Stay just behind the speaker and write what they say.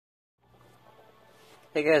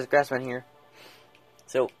Hey guys, Grassman here.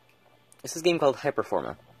 So, this is a game called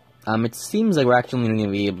Hyperforma. It seems like we're actually only going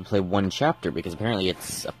to be able to play one chapter, because apparently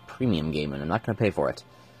it's a premium game, and I'm not going to pay for it.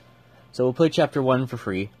 So we'll play chapter 1 for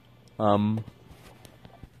free. I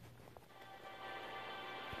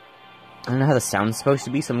don't know how the sound's supposed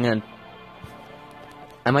to be, so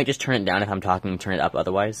I might just turn it down if I'm talking and turn it up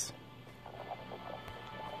otherwise.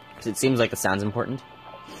 Because it seems like the sound's important.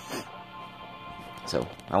 So,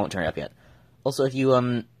 I won't turn it up yet. Also, if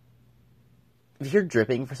you hear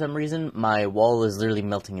dripping for some reason, my wall is literally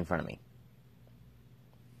melting in front of me.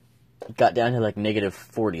 It got down to like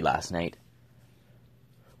 -40 last night.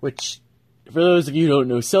 Which, for those of you who don't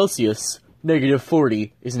know Celsius,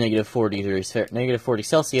 -40 is -40 degrees Fahrenheit. -40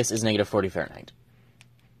 Celsius is -40 Fahrenheit.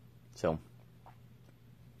 So,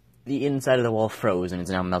 the inside of the wall froze and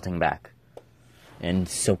it's now melting back. And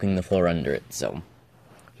soaking the floor under it, so.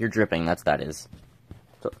 If you're dripping, that's what that is.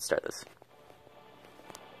 So, let's start this.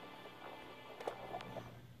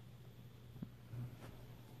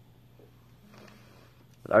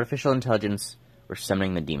 With artificial intelligence, we're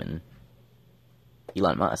summoning the demon.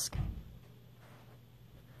 Elon Musk.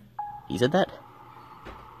 He said that?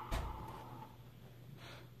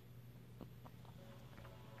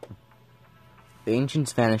 The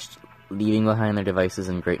ancients vanished, leaving behind their devices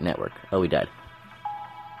and great network. Oh, we died.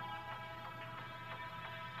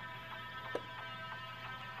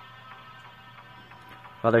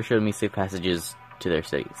 Father showed me safe passages to their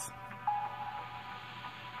cities.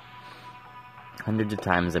 Hundreds of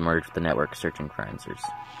times I merged with the network searching for answers.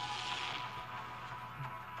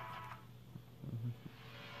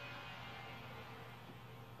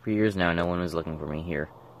 For years now, no one was looking for me here,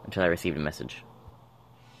 until I received a message.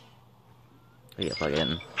 Oh yeah, plug it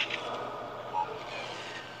in.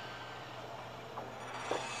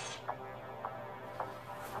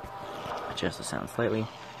 Adjust the sound slightly.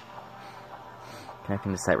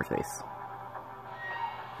 Connecting to cyberspace.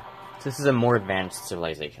 So this is a more advanced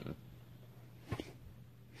civilization.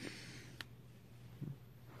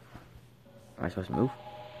 Am I supposed to move?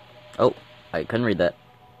 Oh, I couldn't read that.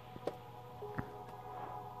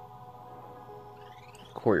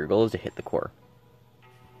 Core, your goal is to hit the core.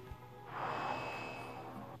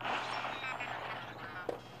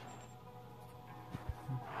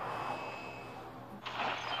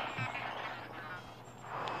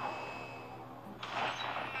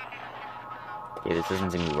 Okay, this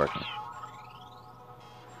doesn't seem to be working.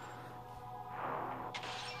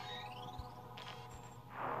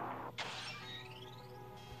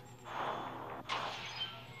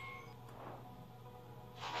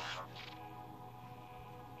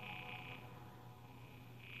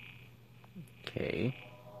 Okay.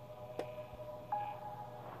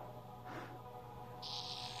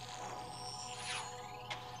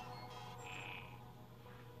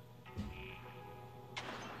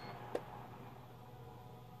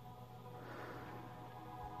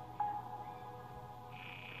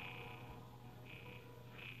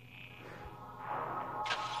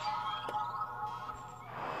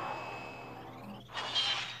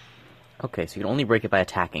 Okay, so you can only break it by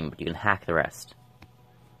attacking, but you can hack the rest.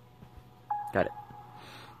 Got it.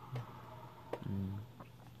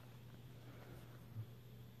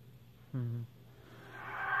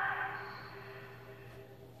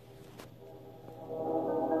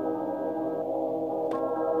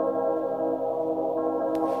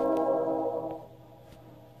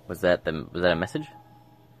 Was that a message?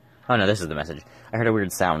 Oh no, this is the message. I heard a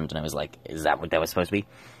weird sound and I was like, is that what that was supposed to be?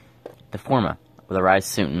 The Forma will arise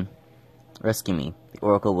soon. Rescue me. The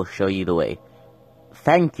Oracle will show you the way.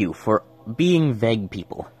 Thank you for being vague,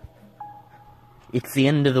 people. It's the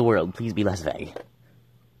end of the world. Please be less vague.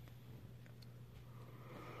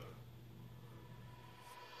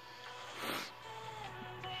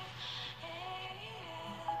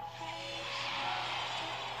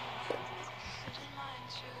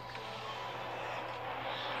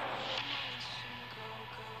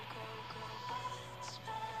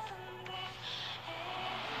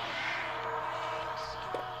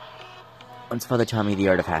 Once Father taught me the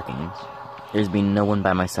art of hacking, there's been no one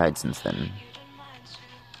by my side since then.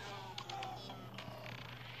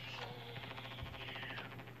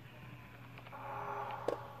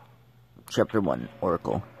 Chapter 1,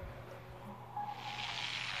 Oracle.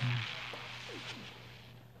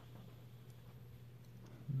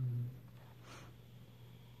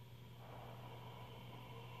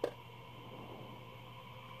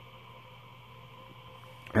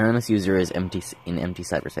 Anonymous user is empty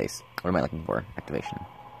cyberspace. What am I looking for? Activation.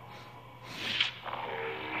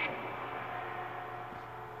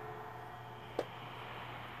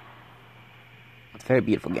 It's a very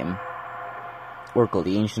beautiful game. Oracle,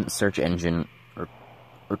 the ancient search engine, or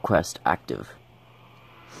Request active.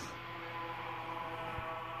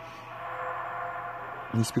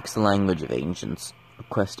 He speaks the language of ancients.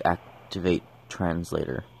 Request activate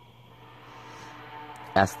translator.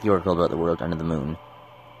 Ask the oracle about the world under the moon,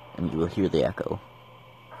 and you will hear the echo.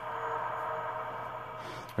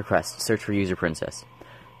 Request search for user princess.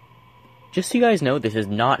 Just so you guys know, this is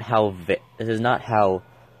not how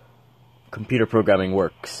computer programming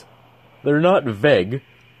works. They're not vague.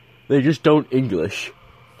 They just don't English.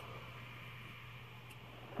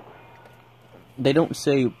 They don't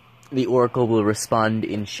say the oracle will respond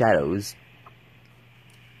in shadows.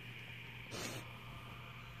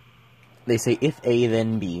 They say if A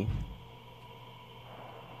then B.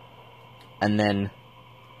 And then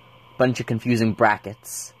a bunch of confusing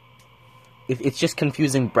brackets. It's just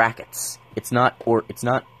confusing brackets. It's not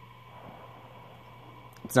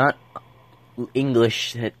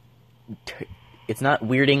English. It's not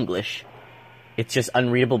weird English. It's just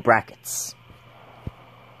unreadable brackets.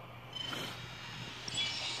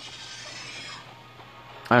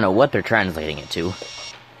 I don't know what they're translating it to.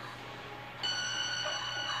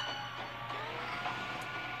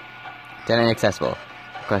 Data inaccessible.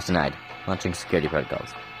 Request denied. Launching security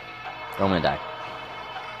protocols. Oh, I'm gonna die.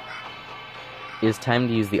 It is time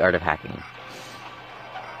to use the art of hacking.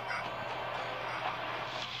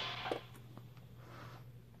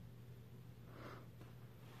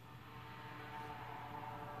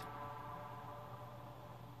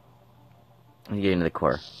 Let me get into the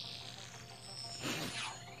core.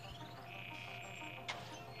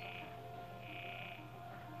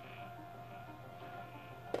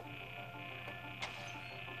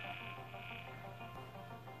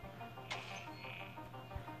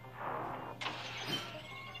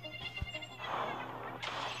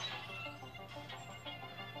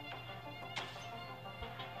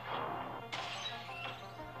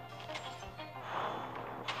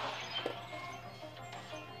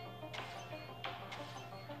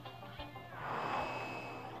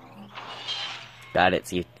 Got it,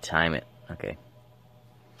 so you time it. Okay.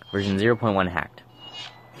 Version 0.1 hacked.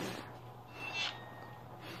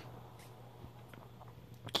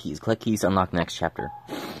 Keys. Collect keys to unlock the next chapter.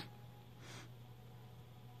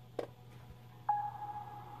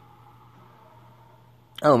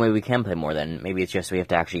 Oh, maybe we can play more then. Maybe it's just we have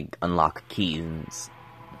to actually unlock keys.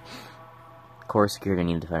 Core security,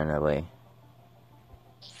 need to find another way.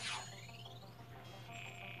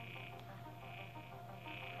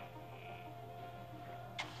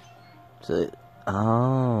 So,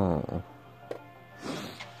 oh.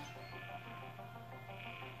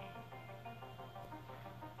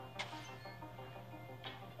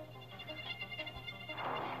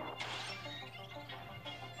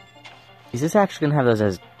 Is this actually gonna have those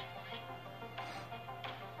as...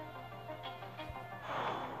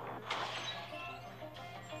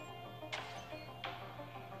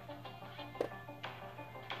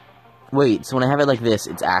 Wait, so when I have it like this,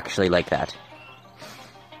 it's actually like that.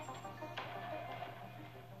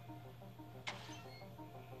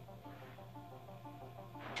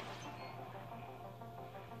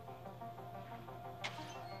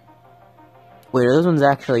 Wait, are those ones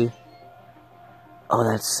actually... Oh,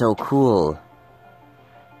 that's so cool.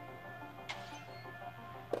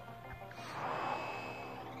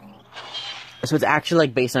 So it's actually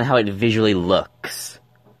like based on how it visually looks.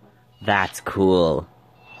 That's cool.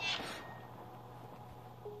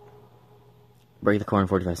 Break the core in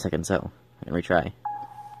 45 seconds, so. And retry.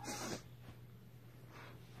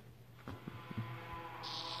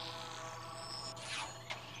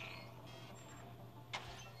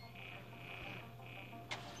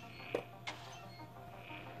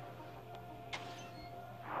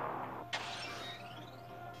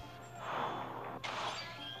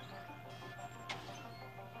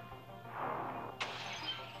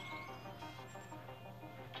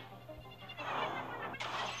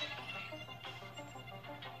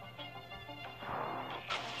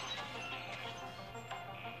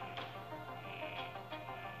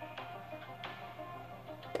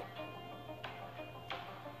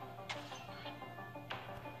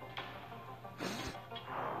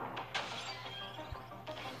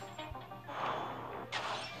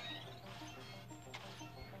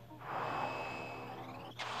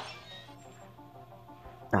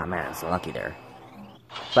 Oh man, it's lucky there.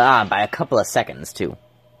 But by a couple of seconds, too.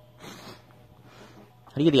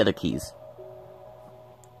 How do you get the other keys?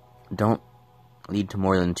 Don't lead to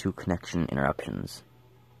more than 2 connection interruptions.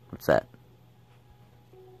 What's that?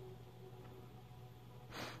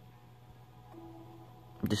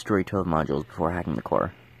 Destroy 12 modules before hacking the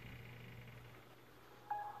core.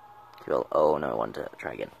 Cool. Oh no, I wanted to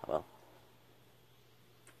try again. Well.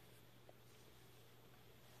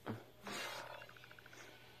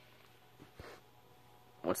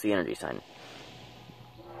 What's the energy sign?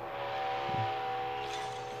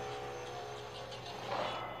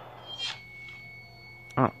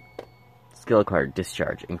 Oh. Skill card,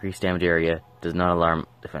 Discharge. Increased damage area. Does not alarm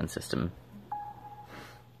defense system.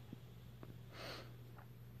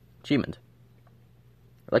 Achievement.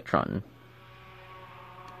 Electron.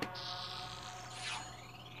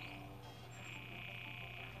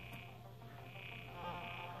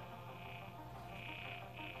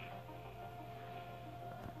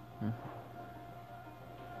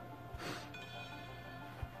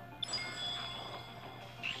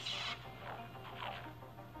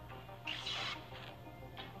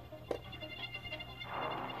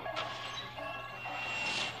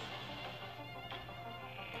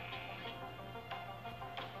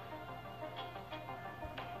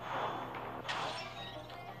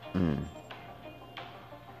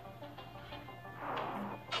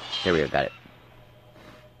 There we go, got it.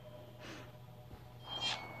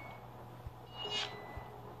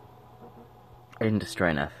 I didn't destroy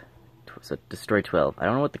enough. So destroy 12. I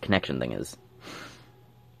don't know what the connection thing is.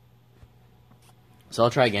 So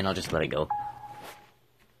I'll try again, I'll just let it go.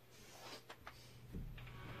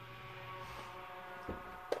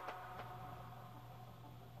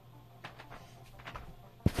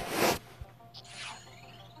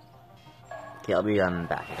 Okay, I'll be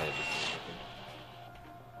back.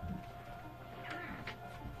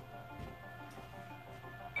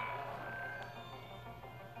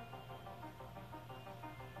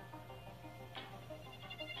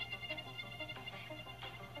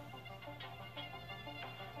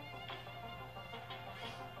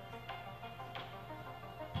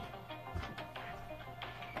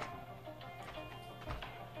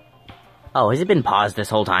 Oh, has it been paused this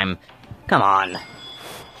whole time? Come on. I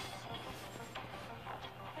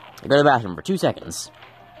go to the bathroom for 2 seconds.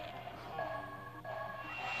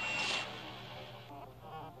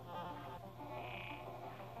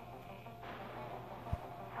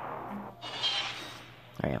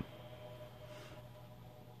 There I am.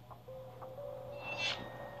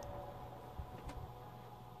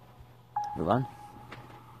 Move on.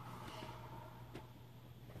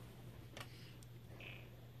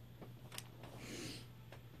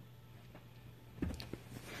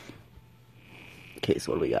 Okay,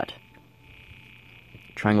 so what do we got?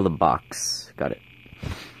 Triangle the box. Got it.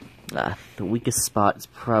 The weakest spot is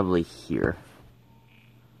probably here.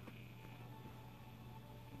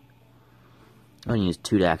 I'm gonna use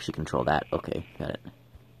 2 to actually control that. Okay, got it.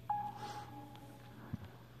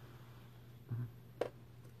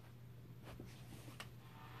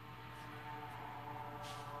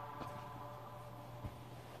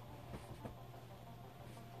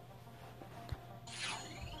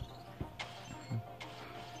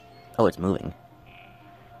 Oh, it's moving.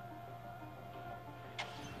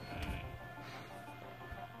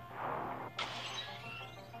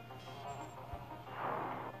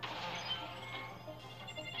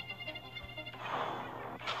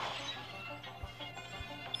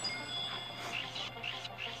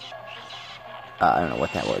 I don't know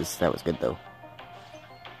what that was. That was good, though.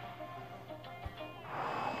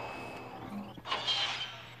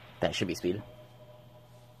 That should be speed.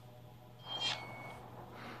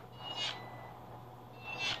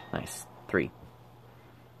 Nice. 3.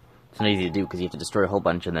 It's not easy to do because you have to destroy a whole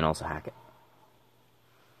bunch and then also hack it.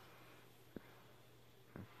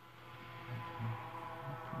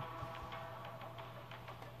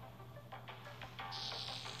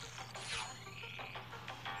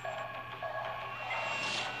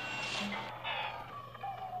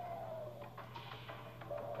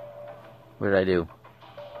 What did I do?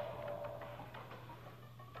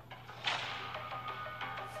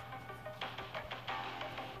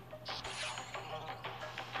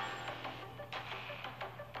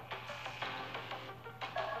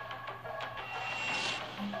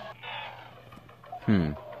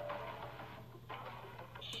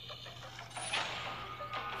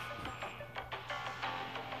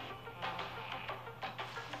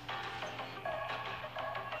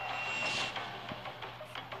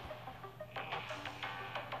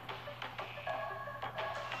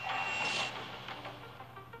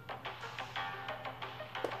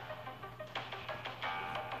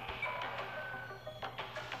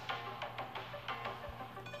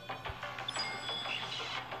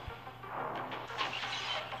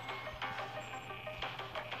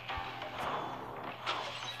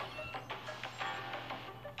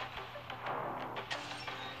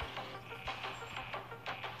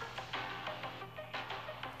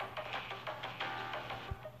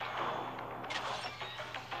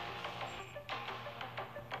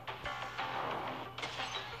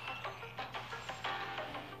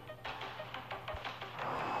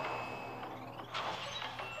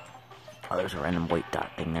 Oh, there's a random white dot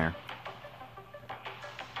thing there.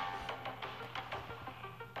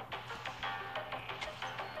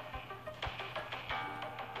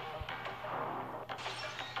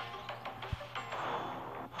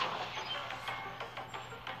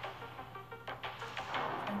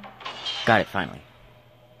 Got it, finally.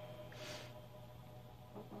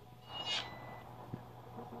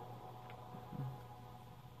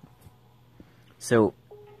 So,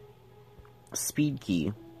 speed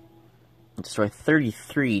key. Destroy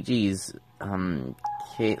 33, geez.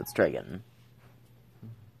 Okay, let's try again.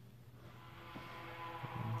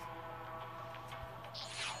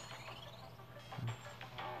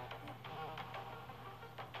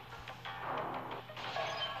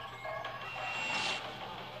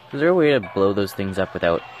 Is there a way to blow those things up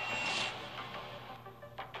without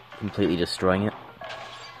completely destroying it?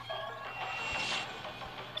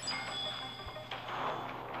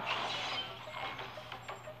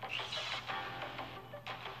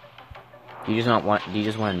 Do you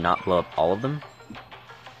just want to not blow up all of them?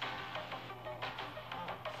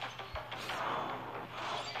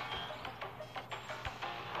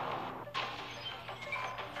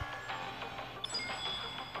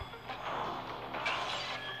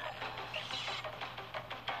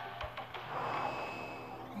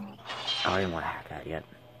 Oh, I didn't want to hack that yet.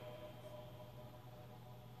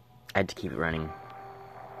 I had to keep it running.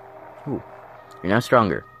 Ooh. You're now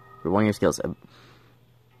stronger. Rewarding your skills.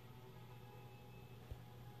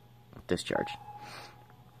 Discharge.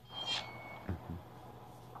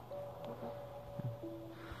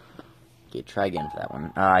 Okay, try again for that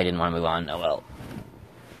one. I didn't want to move on. Oh well.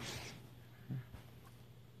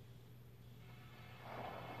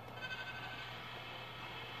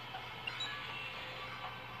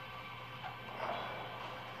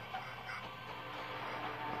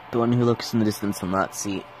 The one who looks in the distance will not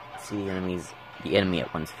see the enemy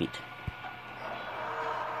at one's feet.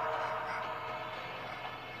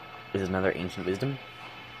 This is another ancient wisdom.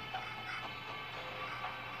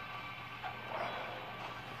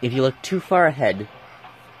 If you look too far ahead,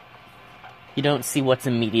 you don't see what's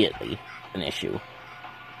immediately an issue.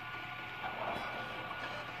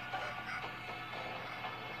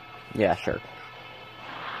 Yeah, sure.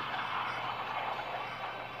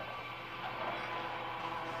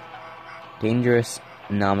 Dangerous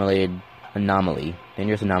anomaly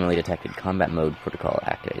detected. Combat mode protocol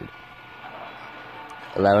activated.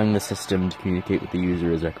 Allowing the system to communicate with the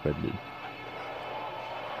user is recommended.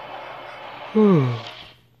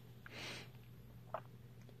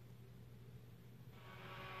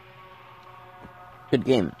 Good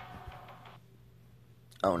game.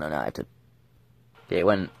 Oh no, I have to. Okay, I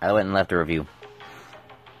went and left a review.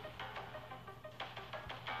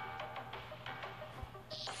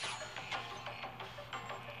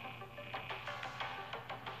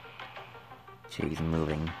 Jeez,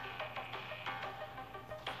 moving.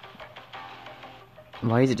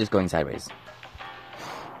 Why is it just going sideways?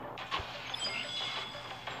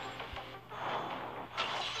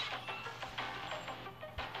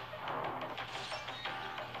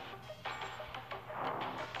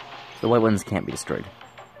 The white ones can't be destroyed.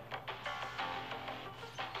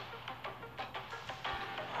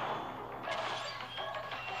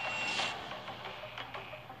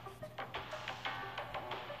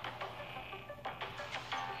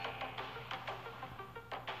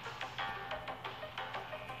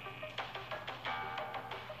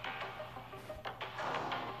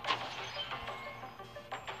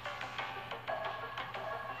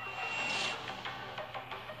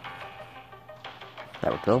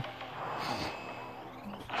 That would go.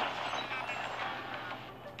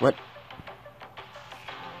 What?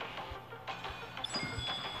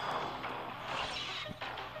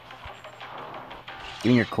 Give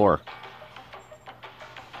me your core.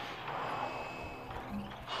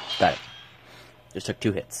 Got it. Just took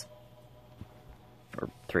 2 hits. Or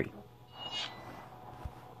 3.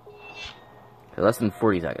 So less than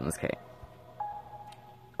 40 seconds, okay.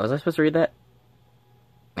 Was I supposed to read that?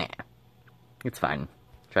 Nah. It's fine.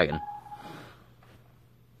 Try again.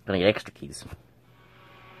 Gonna get extra keys.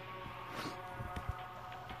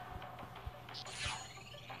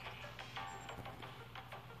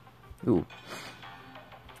 Ooh.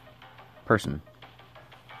 Person.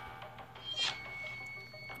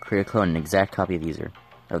 Create a clone, an exact copy of the user.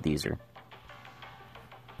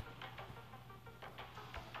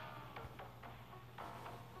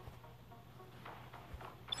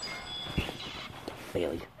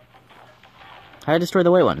 Failed. How did I destroy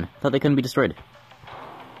the white one? I thought they couldn't be destroyed.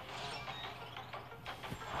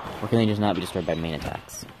 Or can they just not be destroyed by main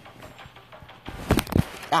attacks?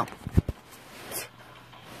 Ow!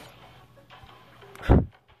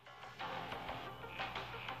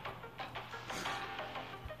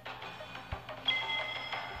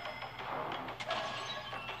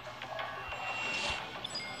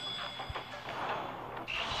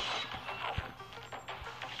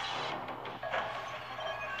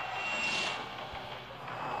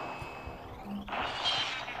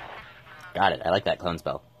 Got it. I like that clone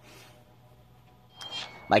spell.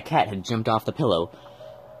 My cat had jumped off the pillow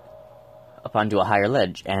up onto a higher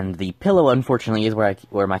ledge, and the pillow, unfortunately, is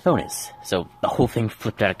where my phone is. So the whole thing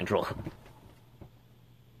flipped out of control.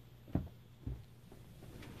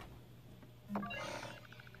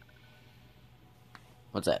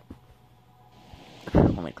 What's that?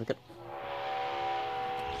 Want me to click it?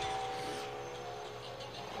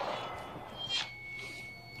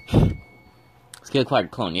 Skill acquired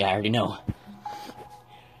clone. Yeah, I already know.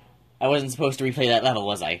 I wasn't supposed to replay that level,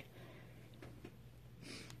 was I?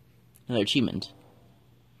 Another achievement.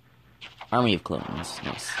 Army of clones.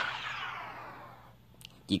 Nice.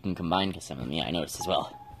 You can combine some of them. Yeah, I noticed as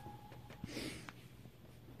well.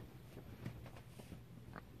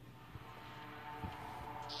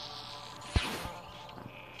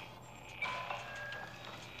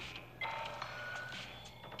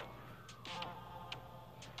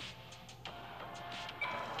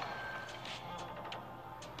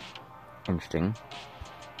 Interesting.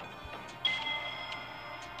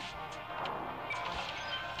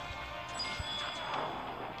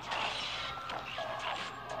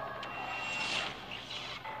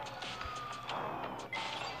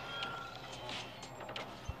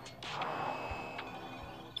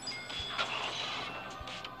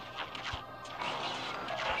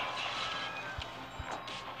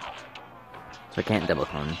 So I can't double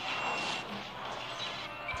clone.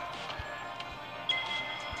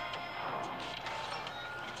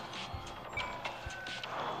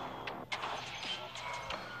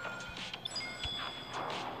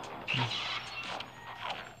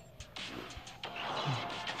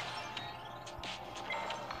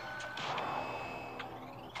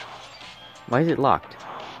 Why is it locked?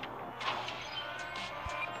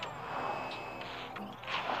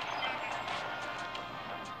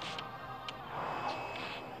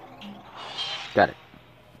 Got it.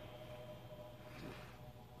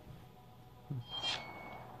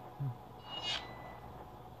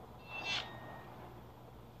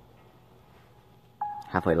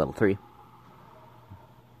 Halfway to level 3.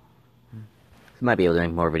 Might be able to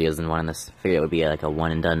make more videos than one on this. Figured it would be like a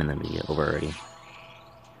one and done and then be over already.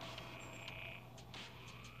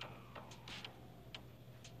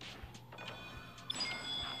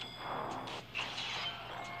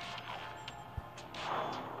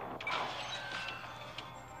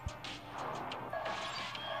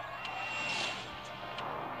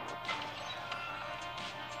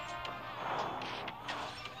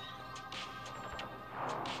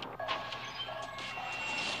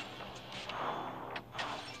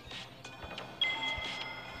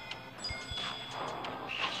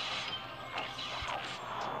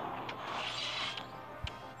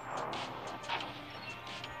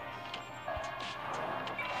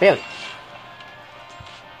 Bailey!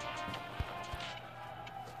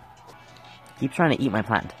 Keep trying to eat my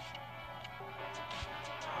plant.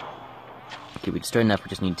 Okay, we destroyed enough, we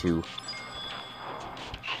just need to...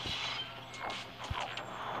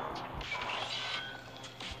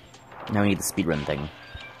 Now we need the speedrun thing.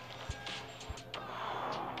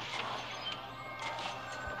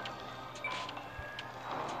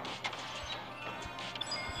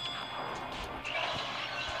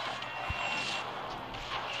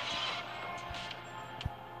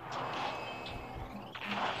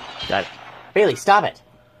 Got it. Bailey, stop it!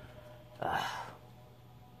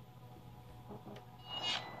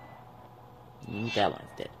 That one's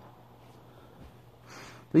dead.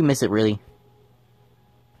 Did we miss it, really?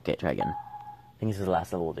 Okay, try again. I think this is the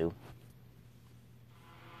last level we'll do.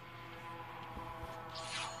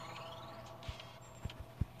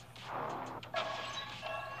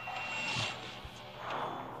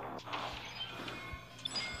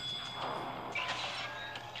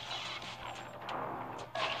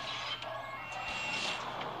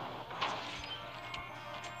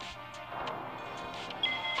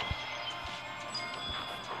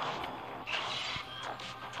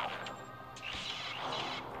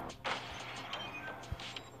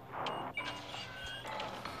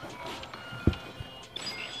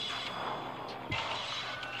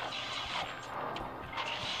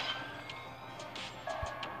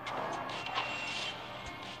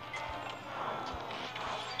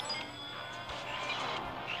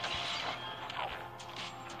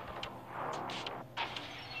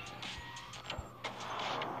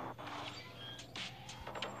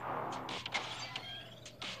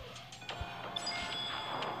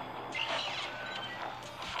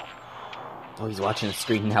 Oh, he's watching the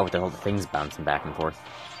screen now with all the things bouncing back and forth.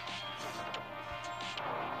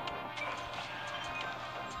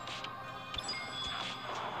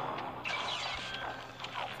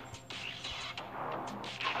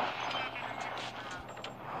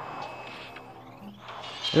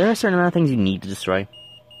 There are a certain amount of things you need to destroy.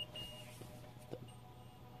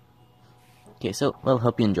 Okay, so, well,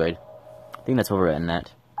 hope you enjoyed. I think that's where we're ending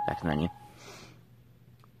at. Back to the menu.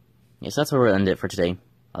 Yes, that's where we'll end it for today.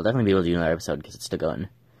 I'll definitely be able to do another episode because it's still going.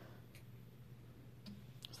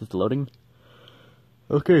 Is this loading?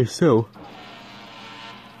 Okay, so...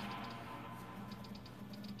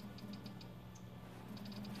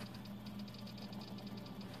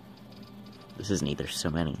 This is neat, there's so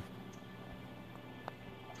many.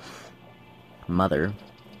 Mother.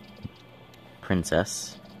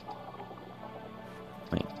 Princess.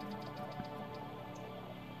 Wait.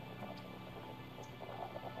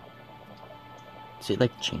 Does it,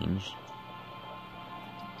 like, change?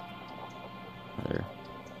 Mother.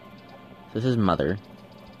 So this is Mother.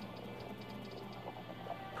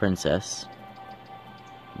 Princess.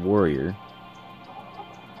 Warrior.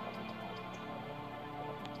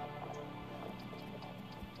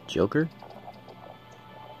 Joker?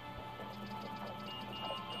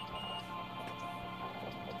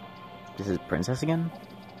 This is Princess again?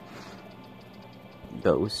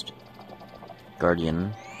 Ghost.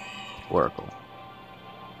 Guardian. Oracle.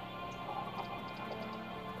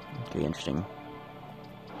 Okay, interesting.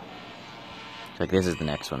 So, like, this is the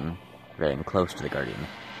next one. We're getting close to the Guardian.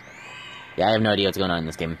 Yeah, I have no idea what's going on in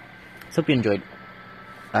this game. So, hope you enjoyed.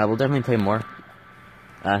 We'll definitely play more.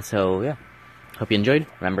 So, yeah. Hope you enjoyed.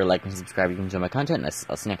 Remember, like and subscribe if you enjoy my content, and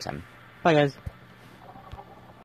I'll see you next time. Bye, guys.